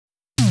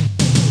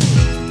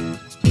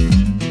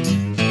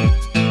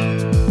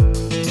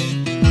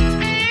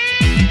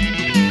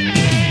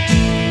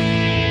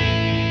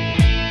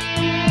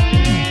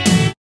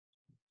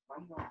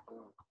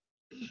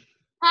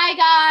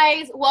Hi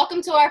guys,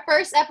 welcome to our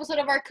first episode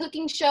of our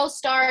cooking show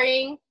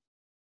starring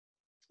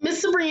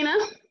Miss Sabrina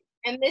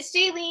and Miss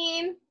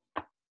Jayleen.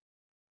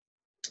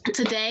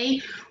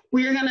 Today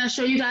we're gonna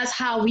show you guys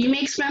how we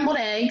make scrambled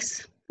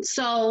eggs.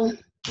 So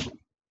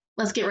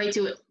let's get right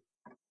to it.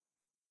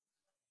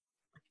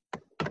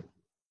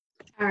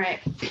 All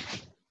right.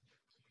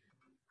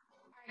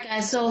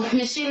 Guys, so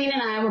Miss Jayleen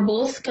and I were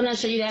both gonna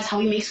show you guys how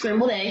we make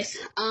scrambled eggs.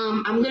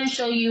 I'm gonna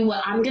show you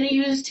what I'm gonna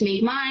use to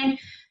make mine,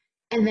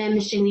 and then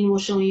Miss Jayleen will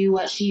show you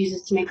what she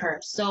uses to make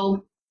hers.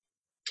 So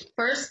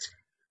first,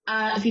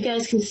 if you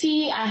guys can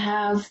see, I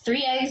have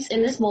 3 eggs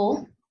in this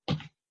bowl,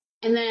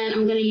 and then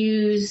I'm gonna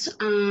use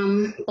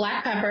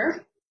black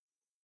pepper,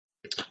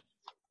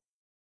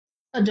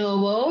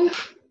 adobo,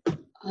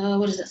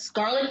 what is this?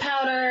 Garlic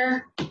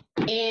powder,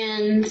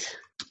 and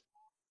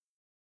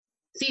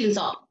seasoned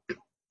salt.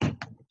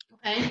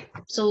 Okay,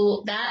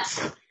 so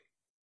that's,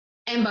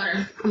 and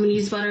butter. I'm gonna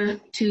use butter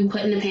to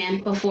put in the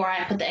pan before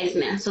I put the eggs in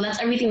there. So that's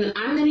everything that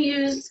I'm gonna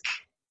use.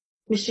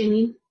 Miss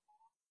Jayleen?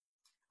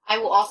 I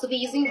will also be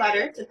using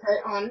butter to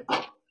put on.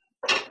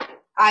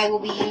 I will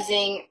be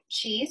using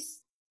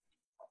cheese.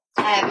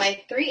 I have my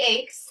 3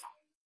 eggs.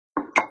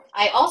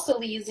 I also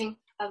will be using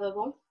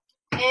adobo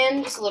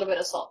and just a little bit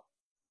of salt.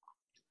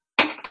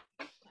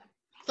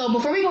 So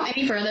before we go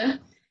any further,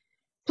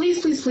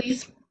 please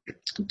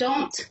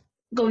don't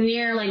go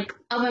near like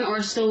oven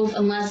or stove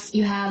unless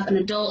you have an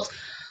adult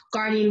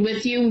guardian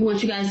with you. We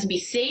want you guys to be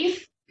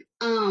safe.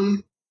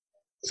 So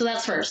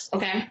that's first,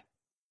 okay?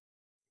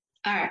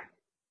 All right,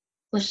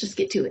 let's just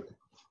get to it.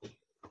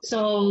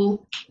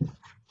 So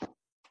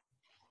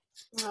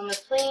On the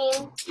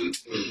flame.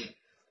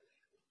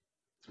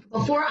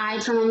 Before I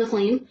turn on the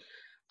flame,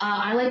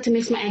 I like to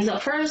mix my eggs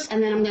up first,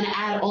 and then I'm gonna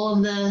add all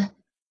of the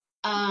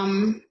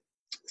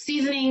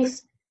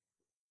seasonings,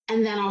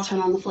 and then I'll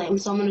turn on the flame.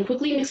 So I'm gonna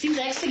quickly mix these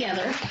eggs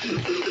together.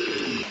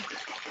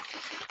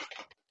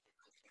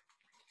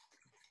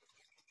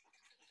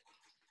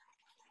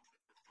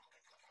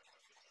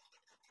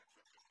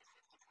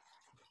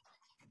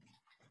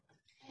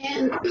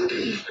 And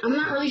I'm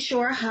not really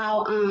sure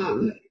how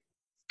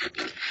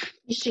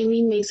Miss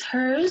Jayleen makes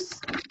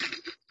hers,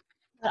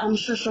 but I'm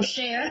sure she'll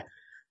share.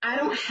 I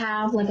don't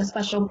have like a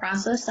special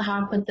process to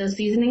how I put the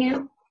seasoning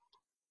in.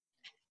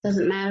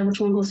 Doesn't matter which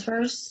one goes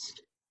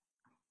first.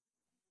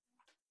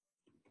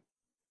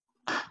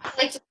 I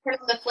like to turn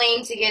on the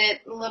flame to get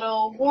it a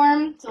little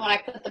warm. So when I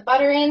put the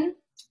butter in,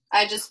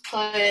 I just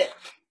put,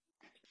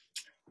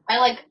 I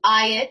like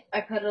eye it.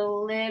 I put a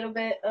little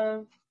bit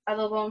of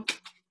adobo.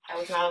 That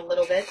was not a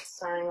little bit,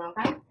 sorry about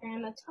that.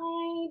 And a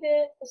tiny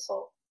bit of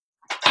salt.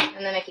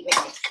 And then I keep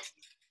mixing.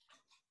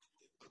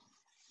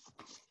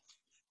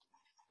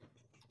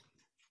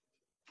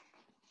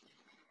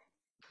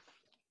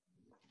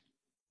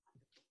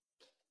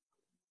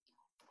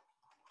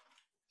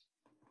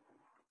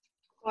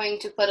 Going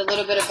to put a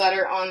little bit of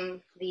butter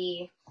on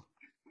the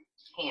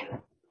pan.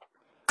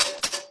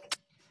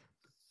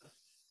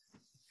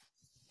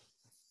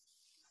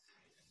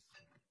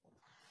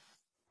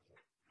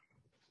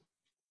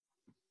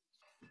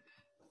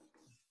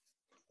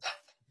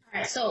 All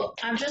right, so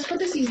I've just put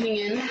the seasoning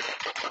in. I'm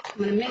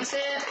gonna mix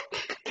it.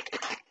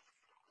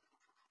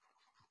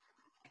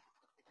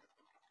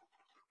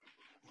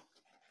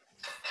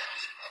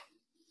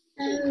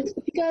 And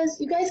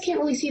you guys can't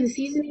really see the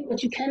seasoning,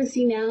 but you can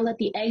see now that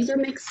the eggs are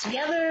mixed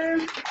together.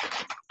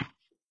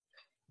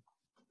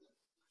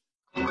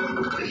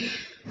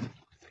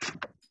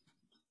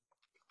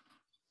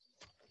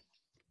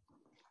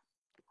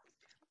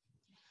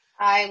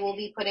 I will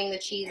be putting the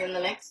cheese in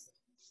the mix.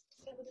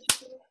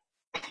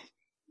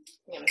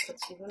 I'm gonna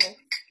put cheese in there.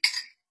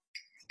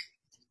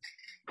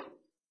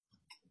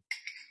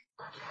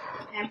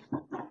 Okay.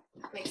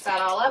 Mix that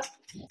all up.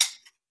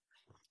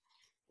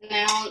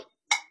 Now,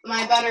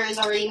 my butter is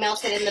already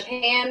melted in the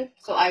pan,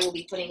 so I will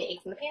be putting the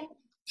eggs in the pan.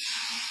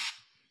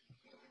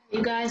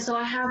 You guys, so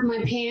I have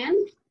my pan,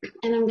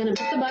 and I'm gonna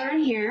put the butter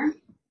in here.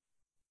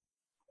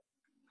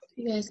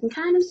 You guys can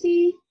kind of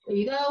see. There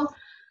you go.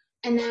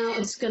 And now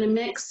it's gonna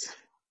mix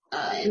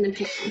in the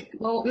pan.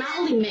 Well, not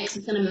only mix,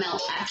 it's gonna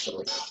melt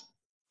actually.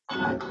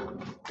 And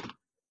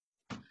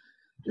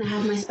I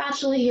have my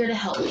spatula here to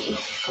help me.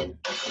 Let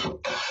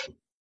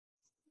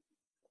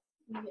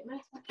me get my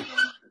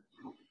spatula.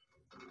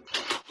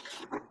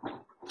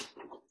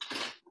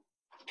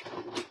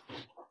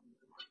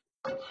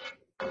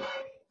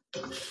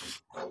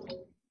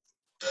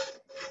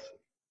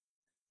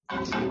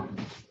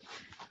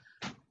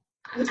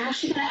 I'm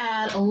actually going to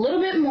add a little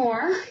bit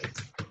more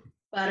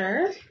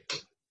butter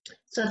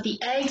so that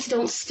the eggs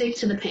don't stick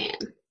to the pan.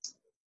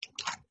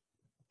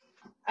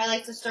 I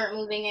like to start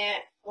moving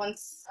it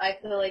once I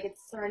feel like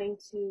it's starting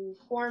to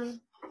form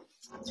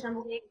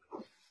scrambled egg.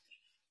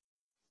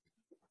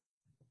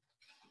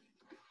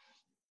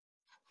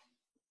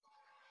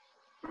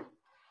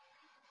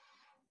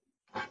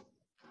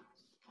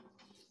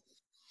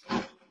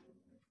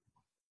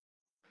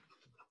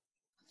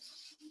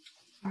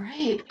 All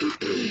right.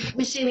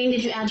 Miss Jayleen,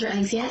 did you add your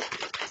eggs yet?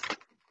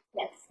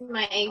 Yes,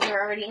 my eggs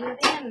are already in the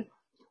pan.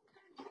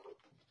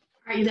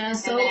 Alright, you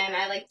guys, so... And then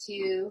I like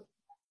to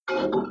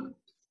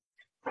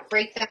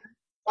break them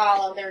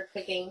while they're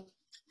cooking,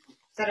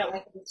 so I don't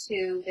like them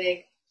too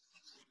big.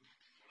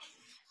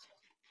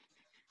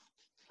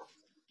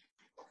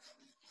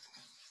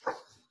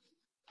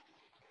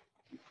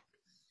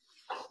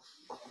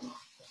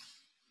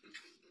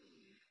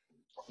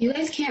 You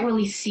guys can't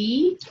really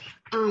see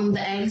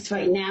the eggs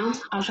right now.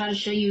 I'll try to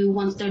show you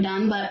once they're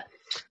done, but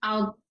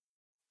I'll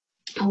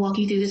walk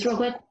you through this real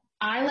quick.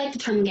 I like to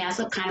turn the gas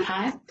up kind of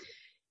high.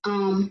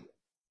 You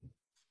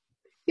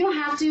don't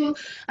have to.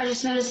 I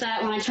just noticed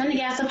that when I turn the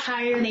gas up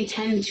higher, they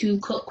tend to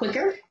cook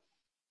quicker.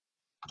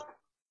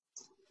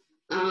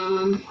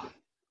 And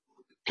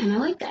I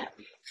like that.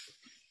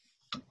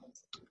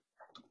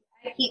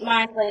 I keep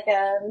mine like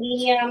a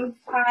medium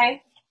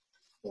high,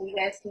 so you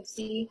guys can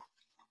see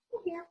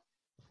here.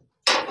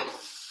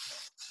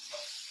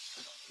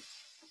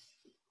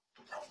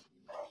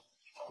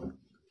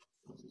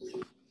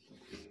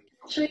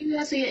 Show you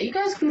guys, so yeah, you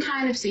guys can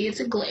kind of see.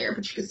 It's a glare,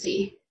 but you can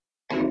see.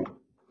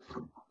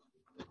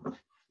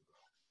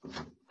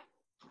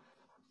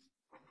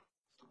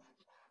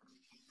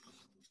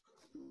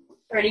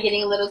 Already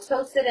getting a little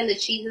toasted and the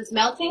cheese is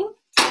melting.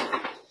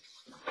 I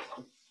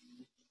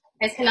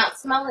cannot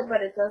smell it,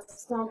 but it does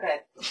smell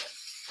good.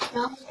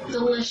 Smells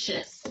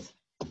delicious.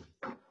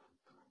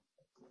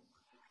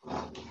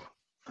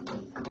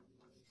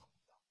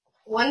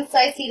 Once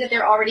I see that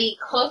they're already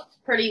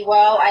cooked pretty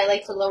well, I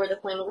like to lower the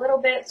flame a little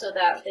bit so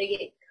that they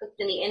get cooked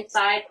in the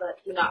inside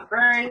but do not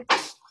burn.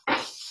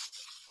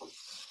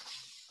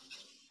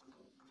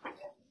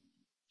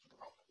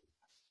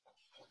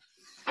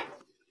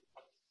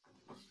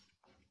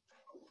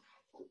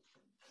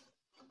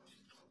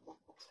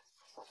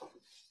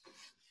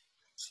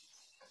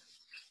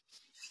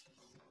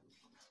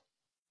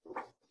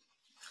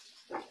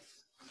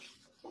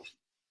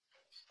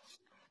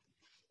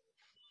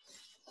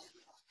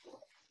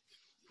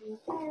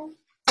 Okay.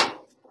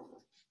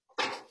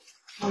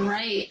 All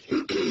right.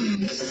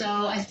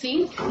 So I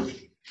think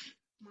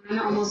mine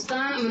are almost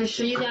done. I'm going to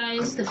show you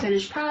guys the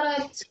finished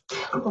product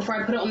before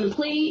I put it on the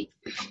plate.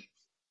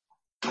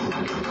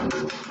 I'm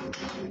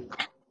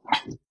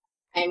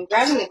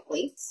grabbing the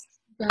plates.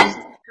 You guys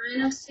can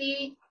kind of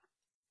see.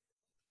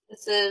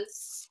 This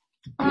is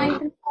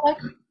nice and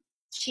soft,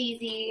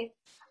 cheesy.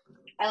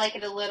 I like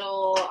it a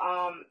little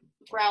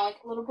brown, like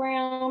a little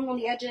brown on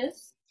the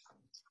edges.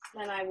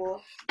 Then I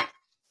will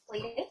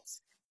plate it.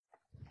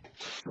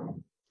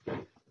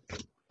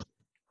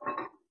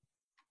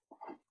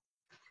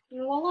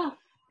 And voila,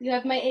 you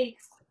have my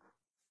eggs.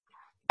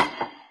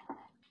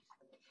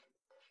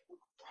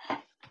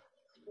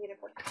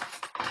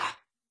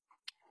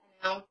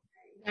 Now,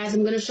 Guys,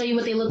 I'm going to show you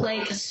what they look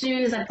like as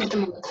soon as I put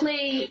them on the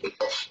plate.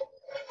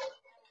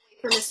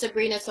 for Miss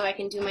Sabrina so I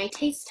can do my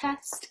taste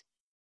test.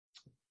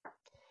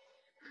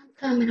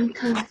 I'm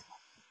coming.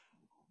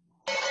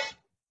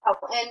 Oh,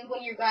 and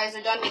when you guys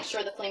are done, make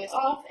sure the flame is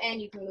off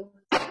and you can move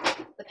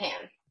the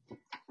pan.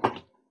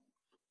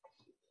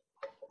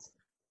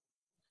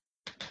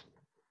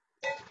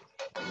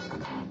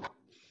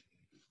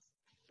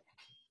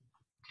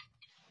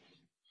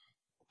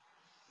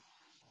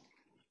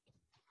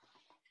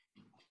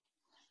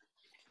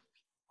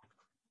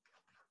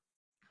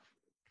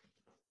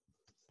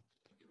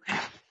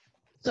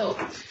 So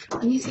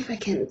let me see if I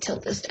can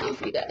tilt this down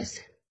for you guys.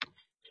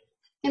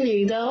 And there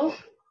you go.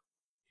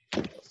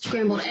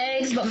 Scrambled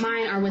eggs, but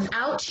mine are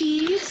without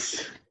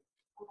cheese.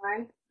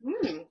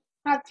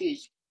 Hot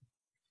cheese.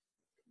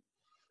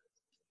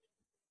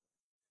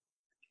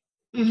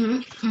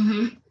 Miss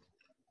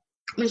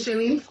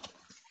Jayleen,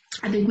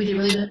 I think we did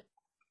really good.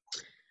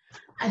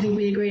 I think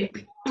we did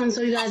great. And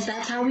so you guys,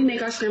 that's how we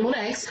make our scrambled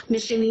eggs.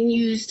 Miss Jayleen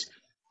used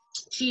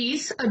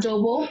cheese,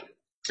 adobo,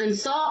 and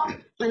salt.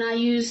 And I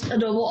used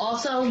adobo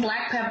also,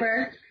 black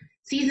pepper,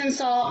 seasoned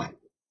salt,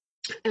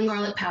 and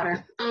garlic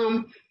powder.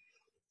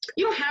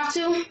 You don't have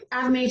to.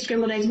 I've made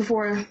scrambled eggs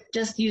before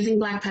just using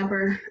black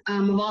pepper.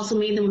 I've also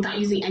made them without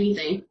using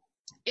anything.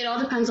 It all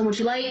depends on what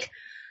you like,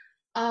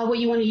 what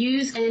you want to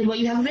use, and what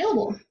you have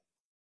available.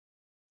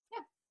 Yeah.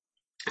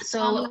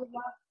 So,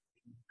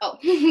 go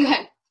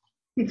ahead.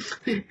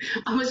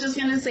 I was just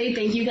going to say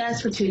thank you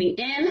guys for tuning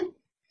in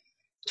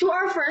to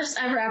our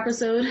first ever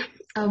episode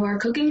of our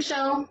cooking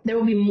show. There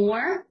will be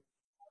more.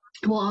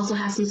 We'll also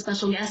have some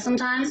special guests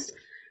sometimes.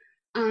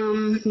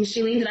 Ms.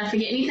 Jayleen, did I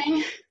forget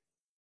anything?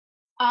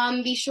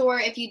 Be sure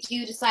if you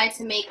do decide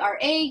to make our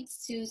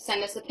eggs to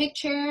send us a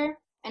picture,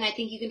 and I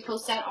think you can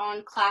post that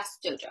on Class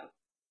Dojo.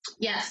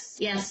 Yes.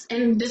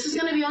 And this is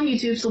going to be on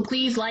YouTube, so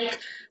please like,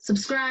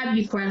 subscribe,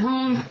 YouthCOR at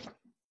home.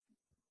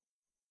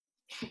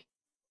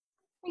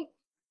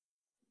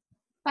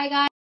 Bye,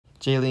 guys.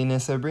 Jayleen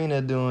and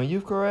Sabrina doing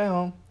YouthCOR at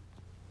home.